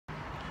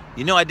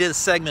You know, I did a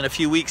segment a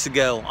few weeks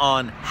ago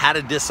on how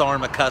to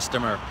disarm a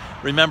customer.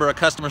 Remember, a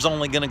customer's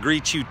only going to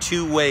greet you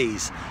two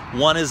ways.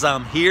 One is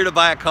I'm here to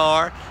buy a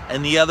car,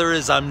 and the other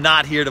is I'm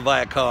not here to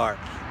buy a car.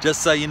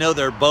 Just so you know,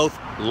 they're both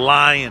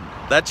lying.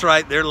 That's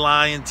right, they're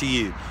lying to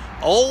you.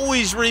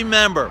 Always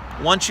remember,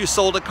 once you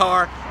sold a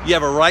car, you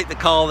have a right to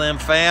call them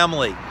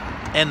family.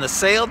 And the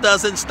sale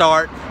doesn't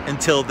start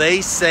until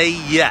they say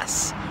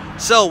yes.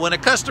 So when a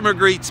customer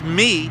greets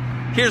me,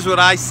 here's what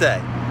I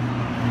say.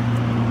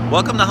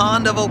 Welcome to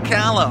Honda of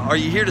Ocala. Are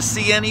you here to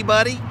see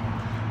anybody?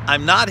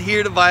 I'm not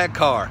here to buy a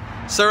car.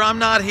 Sir, I'm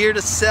not here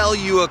to sell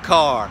you a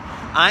car.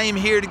 I am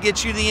here to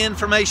get you the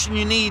information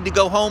you need to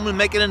go home and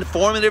make an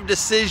informative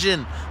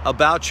decision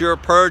about your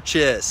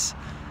purchase.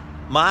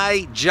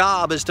 My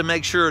job is to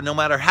make sure no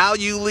matter how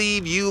you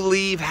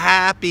leave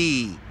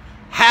happy.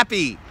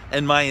 Happy,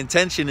 and my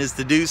intention is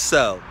to do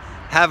so.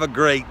 Have a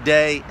great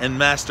day and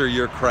master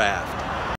your craft.